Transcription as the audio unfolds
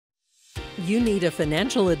You need a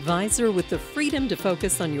financial advisor with the freedom to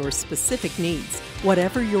focus on your specific needs.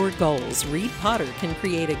 Whatever your goals, Reed Potter can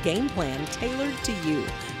create a game plan tailored to you.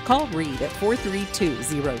 Call Reed at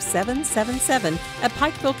 432-0777 at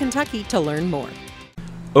Pikeville, Kentucky to learn more.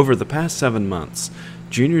 Over the past 7 months,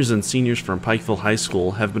 juniors and seniors from Pikeville High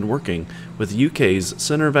School have been working with UK's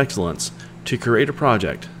Center of Excellence to create a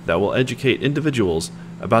project that will educate individuals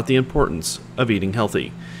about the importance of eating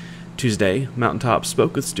healthy. Tuesday, Mountaintop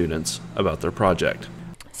spoke with students about their project.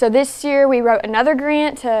 So this year we wrote another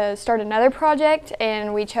grant to start another project,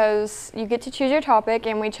 and we chose, you get to choose your topic,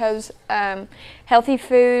 and we chose healthy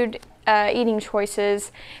food eating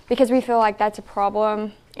choices because we feel like that's a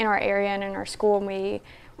problem in our area and in our school, and we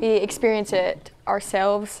experience it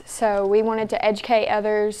ourselves. So we wanted to educate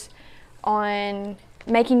others on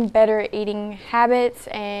making better eating habits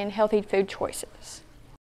and healthy food choices.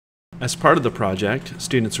 As part of the project,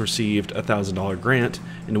 students received a $1,000 grant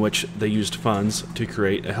in which they used funds to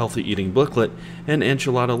create a healthy eating booklet and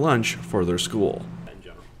enchilada lunch for their school.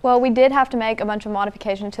 Well, we did have to make a bunch of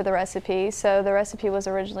modifications to the recipe. So the recipe was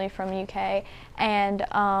originally from UK, and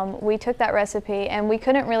we took that recipe and we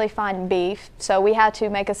couldn't really find beef, so we had to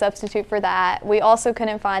make a substitute for that. We also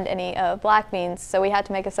couldn't find any black beans, so we had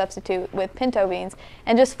to make a substitute with pinto beans.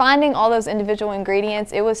 And just finding all those individual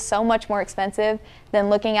ingredients, it was so much more expensive than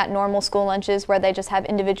looking at normal school lunches where they just have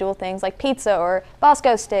individual things like pizza or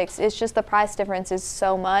Bosco sticks. It's just the price difference is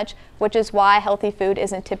so much, which is why healthy food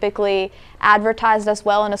isn't typically advertised as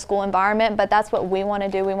well in a school environment, but that's what we want to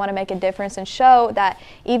do. We want to make a difference and show that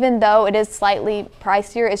even though it is slightly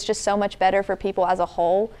pricier, it's just so much better for people as a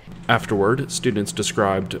whole. Afterward, students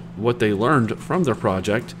described what they learned from their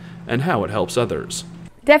project and how it helps others.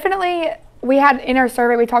 Definitely, we had in our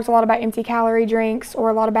survey, we talked a lot about empty calorie drinks, or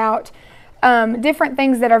a lot about different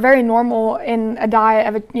things that are very normal in a diet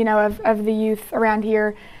of the youth around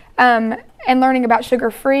here, and learning about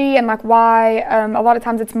sugar-free and like why a lot of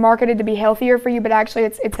times it's marketed to be healthier for you, but actually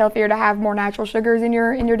it's healthier to have more natural sugars in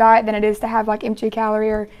your diet than it is to have like empty calorie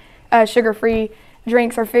or sugar-free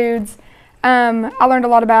drinks or foods. I learned a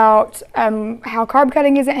lot about how carb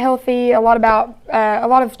cutting isn't healthy, a lot about a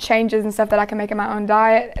lot of changes and stuff that I can make in my own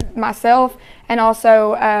diet myself, and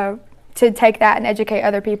also to take that and educate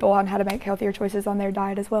other people on how to make healthier choices on their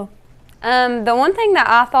diet as well. The one thing that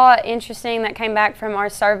I thought interesting that came back from our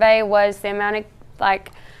survey was the amount of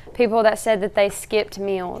people that said that they skipped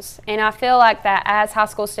meals. And I feel like that as high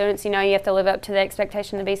school students, you have to live up to the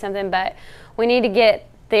expectation to be something, but we need to get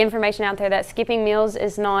the information out there that skipping meals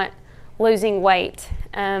is not losing weight,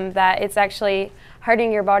 that it's actually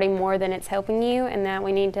hurting your body more than it's helping you, and that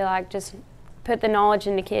we need to just put the knowledge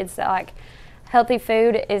into kids that healthy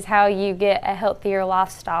food is how you get a healthier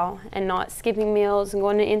lifestyle, and not skipping meals and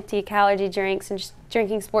going to empty calorie drinks and just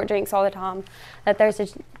drinking sport drinks all the time, that there's a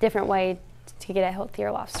different way to get a healthier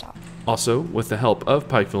lifestyle. Also, with the help of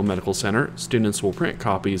Pikeville Medical Center, students will print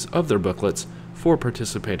copies of their booklets for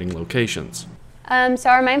participating locations. So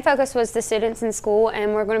our main focus was the students in school,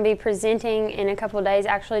 and we're going to be presenting in a couple of days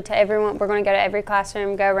actually to everyone. We're going to go to every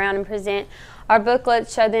classroom, go around and present our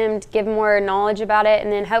booklets, show them, to give more knowledge about it,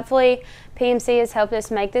 and then hopefully PMC has helped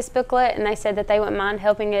us make this booklet, and they said that they wouldn't mind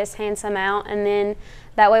helping us hand some out, and then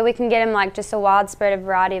that way we can get them just a widespread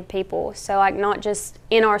variety of people. So not just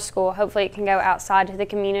in our school, hopefully it can go outside to the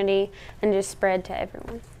community and just spread to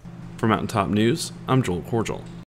everyone. For Mountaintop News, I'm Joel Cordial.